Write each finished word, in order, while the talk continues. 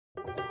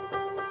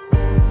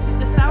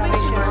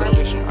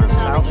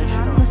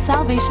The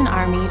Salvation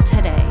Army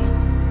today.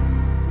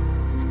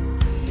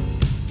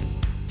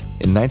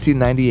 In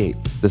 1998,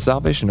 the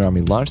Salvation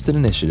Army launched an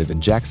initiative in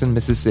Jackson,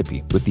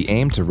 Mississippi with the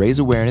aim to raise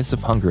awareness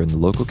of hunger in the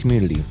local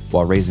community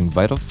while raising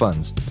vital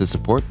funds to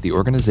support the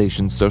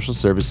organization's social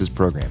services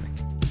programming.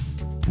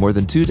 More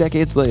than 2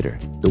 decades later,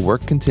 the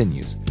work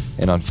continues,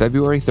 and on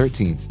February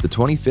 13th, the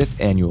 25th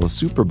annual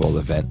Super Bowl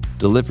event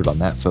delivered on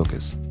that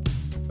focus.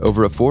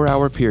 Over a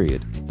 4-hour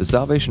period, the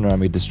Salvation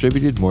Army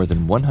distributed more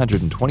than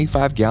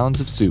 125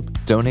 gallons of soup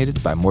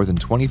donated by more than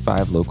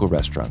 25 local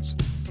restaurants.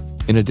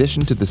 In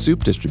addition to the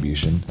soup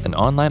distribution, an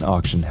online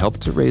auction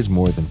helped to raise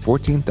more than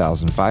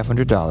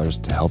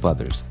 $14,500 to help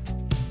others.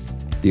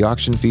 The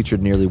auction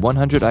featured nearly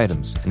 100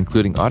 items,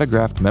 including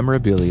autographed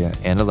memorabilia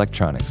and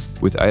electronics,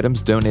 with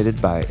items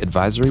donated by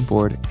advisory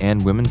board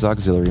and women's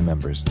auxiliary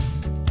members.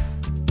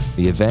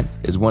 The event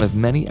is one of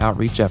many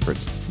outreach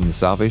efforts from the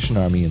Salvation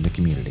Army in the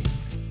community.